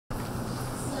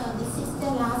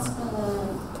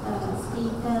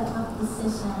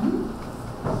session.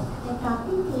 The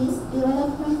topic is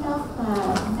development of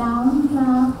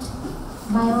downdraft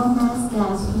biomass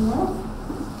gasifier.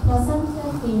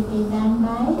 Presented will be done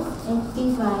by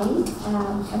FBYR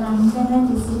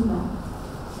Silva.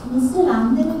 Mr.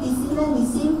 Silva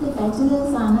received the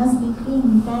bachelor's honors degree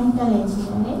in mechanical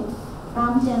engineering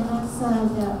from General Sir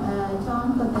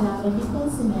John Kottala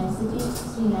Defense University,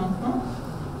 Sri Lanka.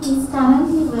 He is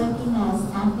currently working as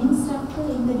an instructor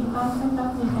in the Department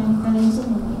of Mechanical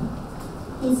Engineering.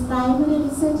 His primary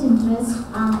research interests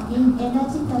are in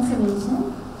energy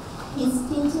conservation. His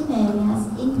teaching areas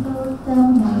include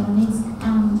thermodynamics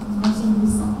and machine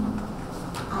design.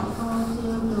 I want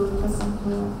you to present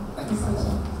your research.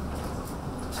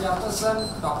 Chairperson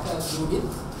Dr. Judith,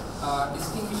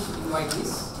 distinguished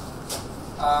invitees,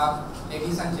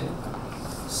 ladies and gentlemen.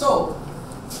 So,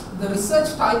 the research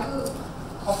title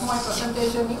of my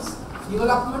presentation is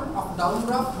Development of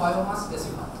Downdraft Biomass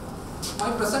Gasifier.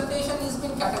 My presentation has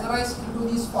been categorized into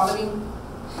these following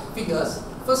figures.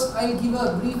 First, I will give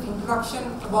a brief introduction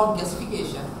about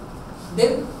gasification.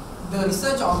 Then, the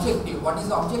research objective. What is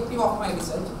the objective of my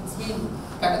research? It's been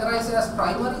categorized as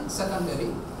primary,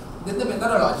 secondary. Then the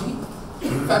methodology,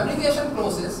 fabrication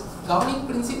process, governing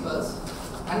principles,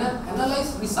 and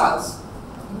analyze results,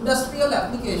 industrial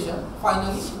application,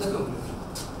 finally the conclusion.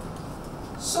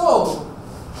 So,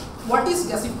 what is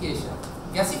gasification?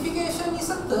 Gasification is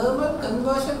a thermal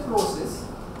conversion process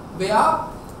where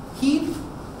heat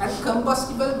and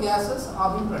combustible gases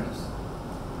are being produced.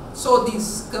 So,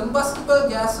 these combustible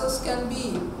gases can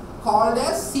be called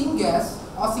as syngas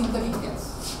or synthetic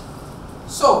gas.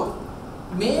 So,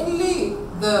 mainly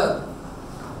the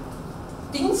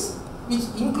things which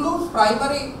include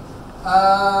primary,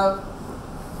 the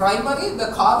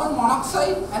carbon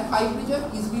monoxide and hydrogen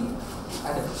is being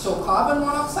added. So, carbon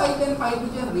monoxide and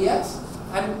hydrogen reacts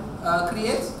and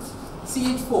creates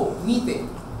CH4, methane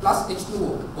plus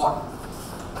H2O bond.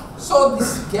 So,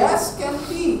 this gas can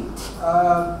be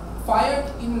fired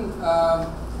in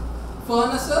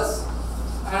furnaces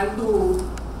and to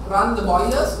run the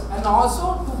boilers, and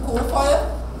also to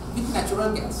co-fire with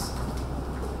natural gas.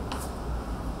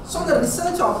 So, the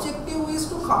research objective is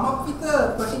to come up with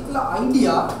a particular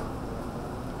idea,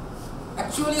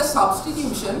 actually a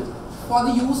substitution for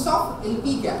the use of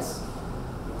LP gas.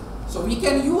 So, we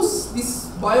can use this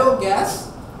biogas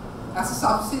as a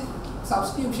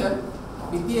substitution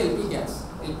with the LP gas.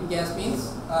 LP gas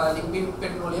means liquid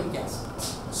petroleum gas.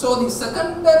 So, the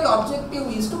secondary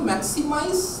objective is to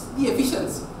maximize the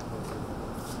efficiency.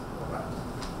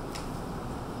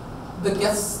 The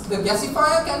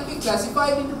gasifier can be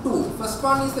classified into two. First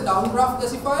one is the downdraft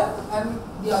gasifier and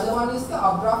the other one is the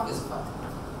updraft gasifier.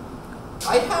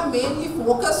 I have mainly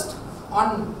focused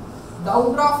on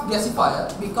downdraft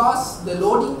gasifier because the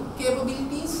loading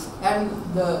capabilities and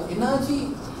the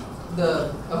energy, the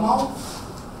amount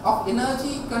of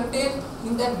energy contained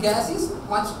in that gas is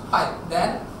much higher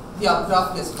than the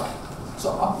updraft gasifier.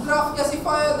 So, updraft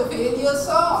gasifier, the failures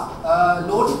are,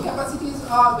 loading capacities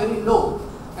are very low,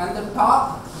 and the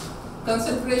tar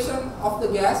concentration of the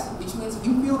gas, which means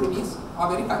impurities, are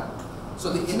very high.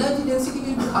 So, the energy density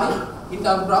will be high in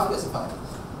downdraft gasifier.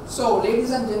 So,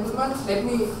 ladies and gentlemen, let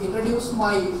me introduce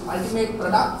my ultimate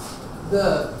product,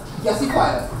 the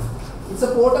gasifier. It's a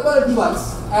portable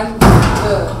device, and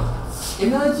the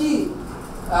energy,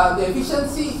 the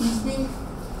efficiency is being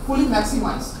fully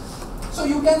maximized. So,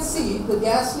 you can see the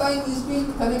gas line is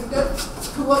being connected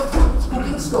to a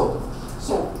cooking stove.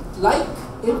 So, like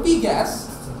LP gas,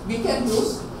 we can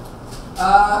use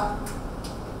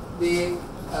the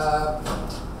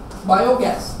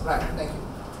biogas. Right, thank you.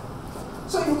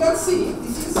 So, you can see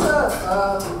this is a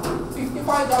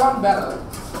 55-gallon barrel.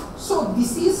 So,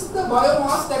 this is the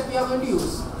biomass that we are going to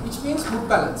use, which means wood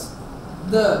pellets.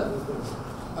 The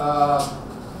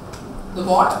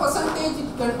water percentage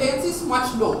it contains is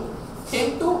much low,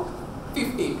 10 to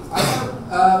 15. I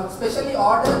have specially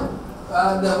ordered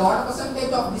the water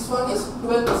percentage of this one is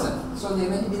 12%. So, the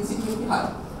energy density will be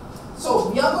high. So,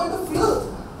 we are going to fill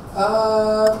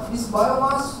this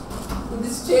biomass to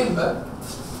this chamber.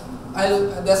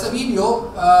 There's a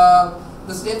video,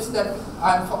 the steps that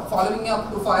I am following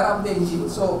up to fire up the engine.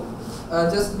 So,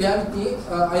 just bear with me.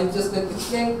 I'll just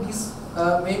explain these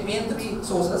main three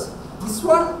sources. This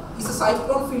one is a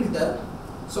cyclone filter.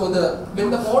 So,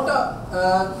 when the motor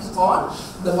is on,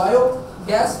 the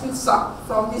biogas will suck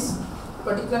from this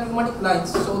particular pneumatic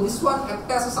lines. So, this one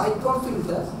acts as a cyclone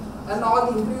filter, and all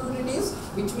the impurities,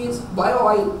 which means bio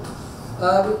oil,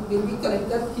 will be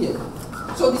collected here.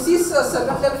 So, this is a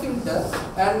secondary filter,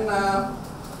 and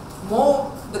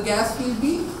more the gas will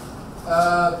be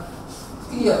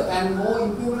clear and more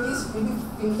impurities will be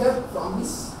filtered from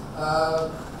this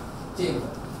chamber.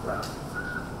 Right.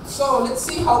 So let's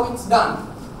see how it's done.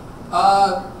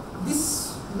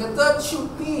 This method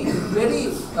should be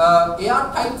very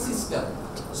airtight system.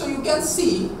 So you can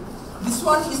see this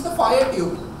one is the fire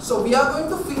tube. So we are going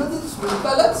to fill these wood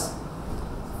pellets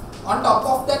on top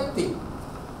of that thing.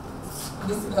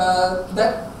 This,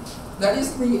 that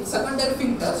is the secondary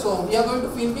filter. So we are going to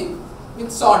fill it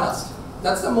with sawdust.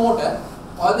 That's the motor.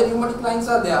 All the pneumatic lines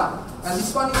are there. And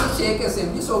this one is a shake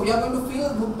assembly. So we are going to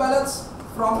fill wood pellets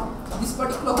from this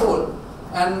particular hole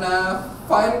and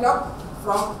fire it up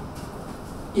from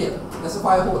here. There's a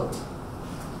fire hole.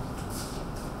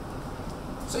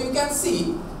 So you can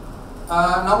see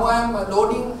now I am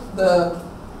loading the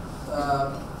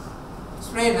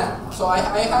strainer. So I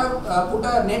have put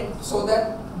a net so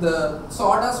that the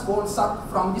sawdust won't suck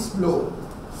from this blow.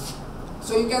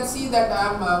 So you can see that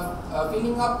I am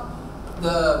filling up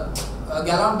the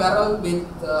gallon barrel with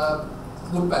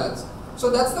wood pellets. So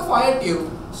that's the fire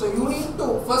tube. So you need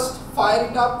to first fire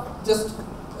it up just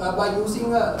by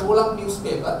using a roll-up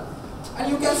newspaper.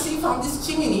 And you can see from this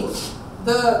chimney,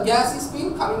 the gas is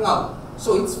been coming out.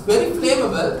 So it's very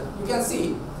flammable. You can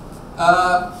see.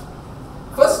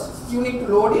 First you need to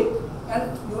load it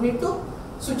and you need to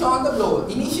switch on the blower.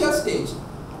 Initial stage,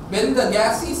 when the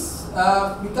gas is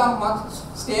become much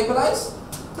stabilized,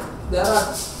 there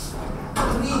are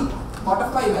 3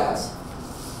 butterfly valves,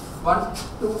 1,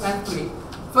 2 and 3.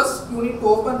 First you need to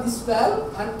open this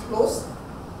valve and close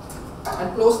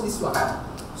this one,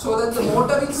 so that the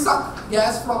motor will suck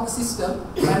gas from the system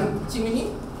and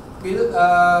chimney will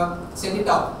send it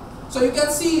out. So you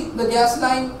can see the gas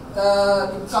line,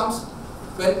 it comes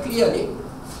very clearly.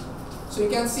 So you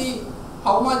can see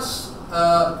how much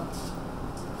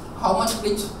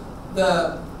rich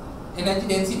the energy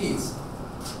density is.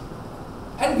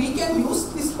 And we can use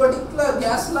this particular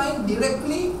gas line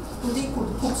directly to the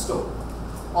cook stove,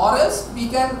 or else we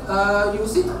can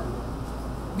use it.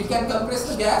 We can compress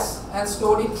the gas and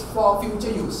store it for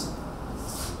future use.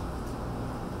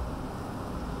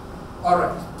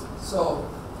 Alright, so,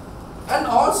 and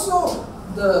also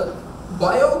the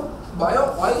bio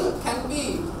oil can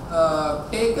be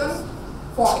taken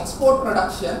for export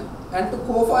production and to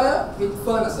co-fire with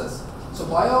furnaces. So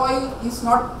bio oil is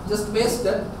not just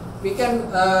wasted. We can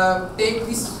take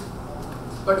this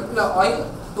particular oil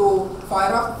to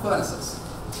fire up furnaces.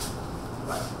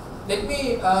 Right. Let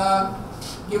me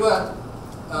give a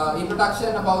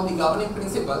introduction about the governing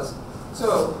principles.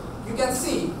 So you can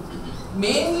see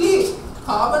mainly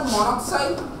carbon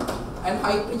monoxide and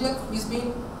hydrogen is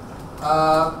being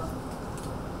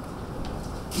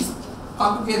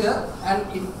come together and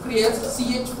it creates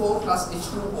CH4 plus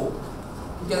H2O.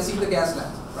 You can see the gas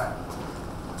line, right?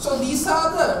 So these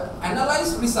are the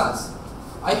analyzed results.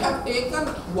 I have taken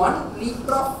 1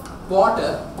 liter of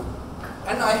water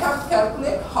and I have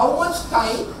calculated how much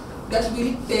time that will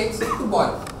it takes to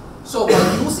boil. So by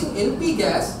using LP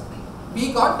gas,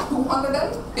 we got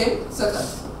 210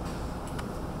 seconds.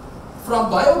 From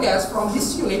biogas, from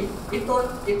this unit, it took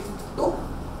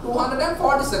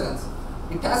 240 seconds.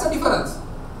 It has a difference,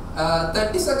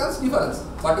 30 seconds difference,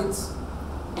 but it's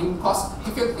in cost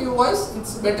effective wise,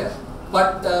 it's better.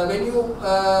 But when you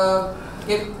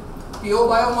get pure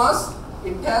biomass,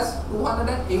 it has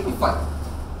 285.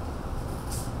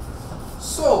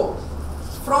 So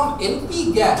from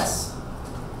LP gas,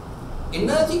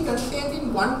 energy contained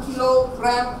in 1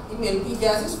 kilogram in LP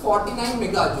gas is 49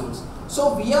 megajoules.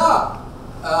 So we are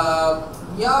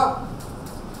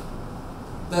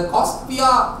the cost we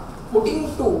are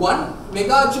putting to 1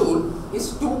 megajoule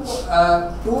is 2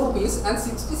 rupees and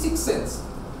 66 cents.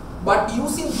 But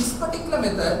using this particular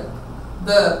method,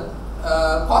 the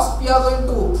cost we are going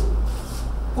to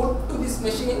put to this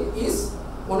machine is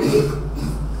only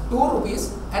 2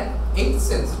 rupees and 8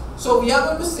 cents. So we are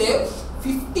going to save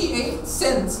 58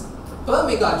 cents per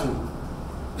megajoule.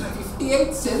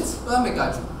 58 cents per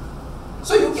megajoule.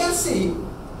 So you can see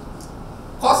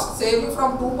cost saving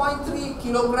from 2.3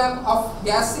 kilogram of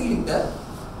gas cylinder,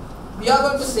 we are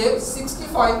going to save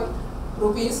 65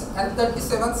 rupees and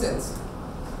 37 cents.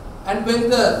 And when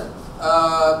the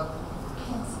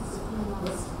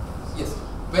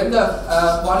when the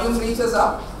volume reaches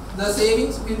up, the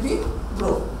savings will be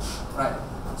grown, right?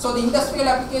 So the industrial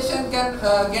application can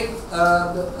get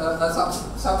the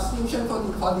substitution for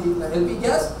the LP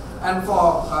gas, and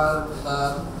for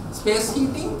space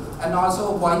heating and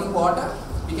also boiling water,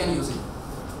 we can use it.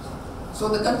 So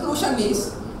the conclusion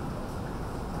is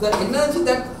the energy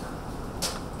that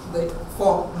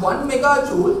for 1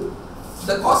 megajoule,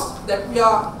 the cost that we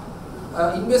are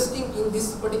investing in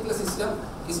this particular system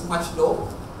is much low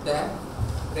than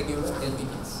regular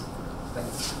LPGs.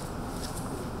 Thanks.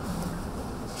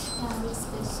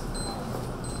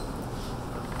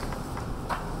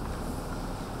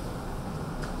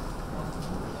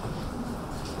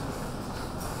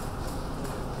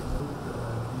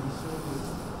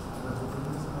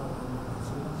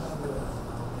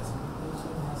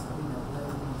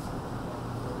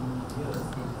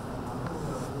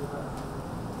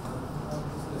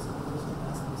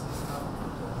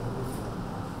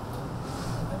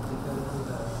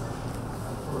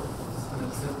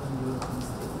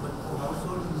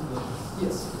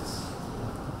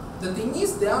 The thing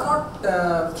is, they are not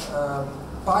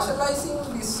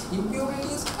partializing these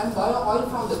impurities and bio oil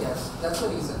from the gas. That's the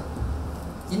reason.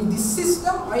 In this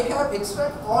system, I have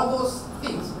extract all those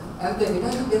things, and the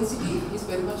energy density is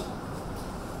very much.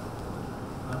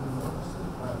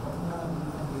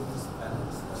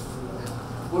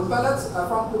 Wood pellets are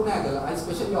from Purnagala. I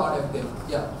specially ordered them.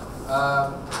 Yeah.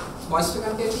 Moisture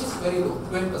content is very low,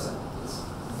 20%.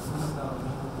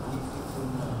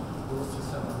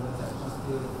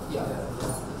 Yeah.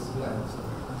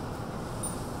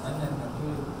 And then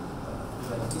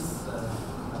like this,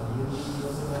 you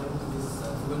also have this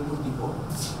 12 depot.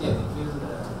 Yeah. It will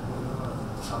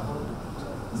support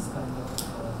this kind of.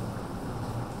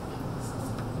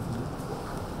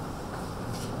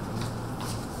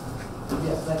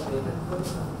 Yes, like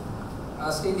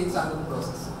that. Still it's under the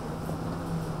process.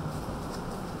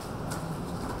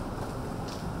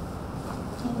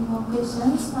 Any more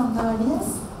questions from the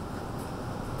audience?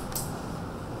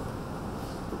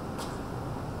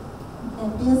 It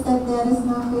appears that there is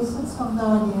no questions from the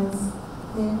audience.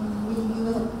 Then will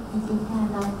you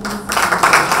hand out this